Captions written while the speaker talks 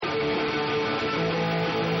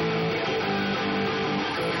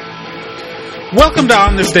Welcome to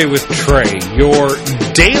On This Day with Trae, your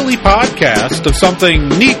daily podcast of something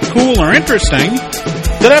neat, cool, or interesting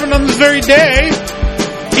that happened on this very day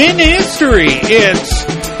in history. It's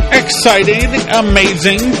exciting,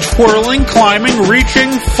 amazing, twirling, climbing,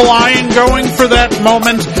 reaching, flying, going for that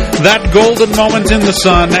moment, that golden moment in the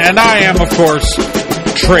sun, and I am, of course,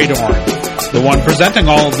 Trae, the one presenting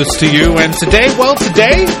all of this to you. And today,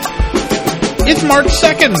 it's March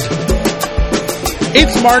 2nd.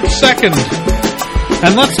 It's March 2nd.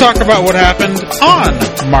 And let's talk about what happened on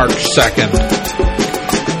March 2nd.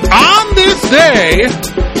 On this day,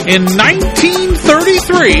 in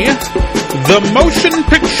 1933, the motion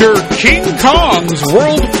picture King Kong's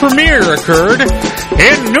world premiere occurred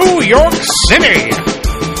in New York City.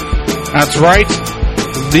 That's right.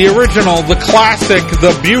 The original, the classic,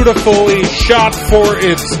 the beautifully shot for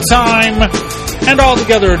its time, and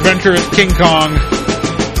altogether adventurous King Kong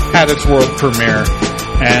had its world premiere.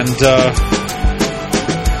 And,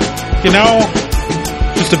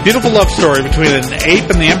 just a beautiful love story between an ape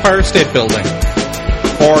and the Empire State Building.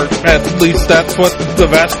 Or at least that's what the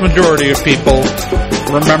vast majority of people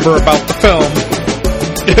remember about the film.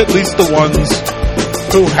 At least the ones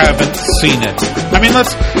who haven't seen it. I mean,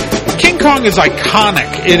 King Kong is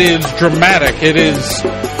iconic. It is dramatic.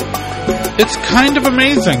 It's kind of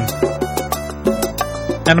amazing.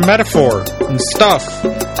 And a metaphor and stuff.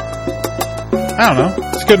 I don't know.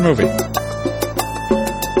 It's a good movie.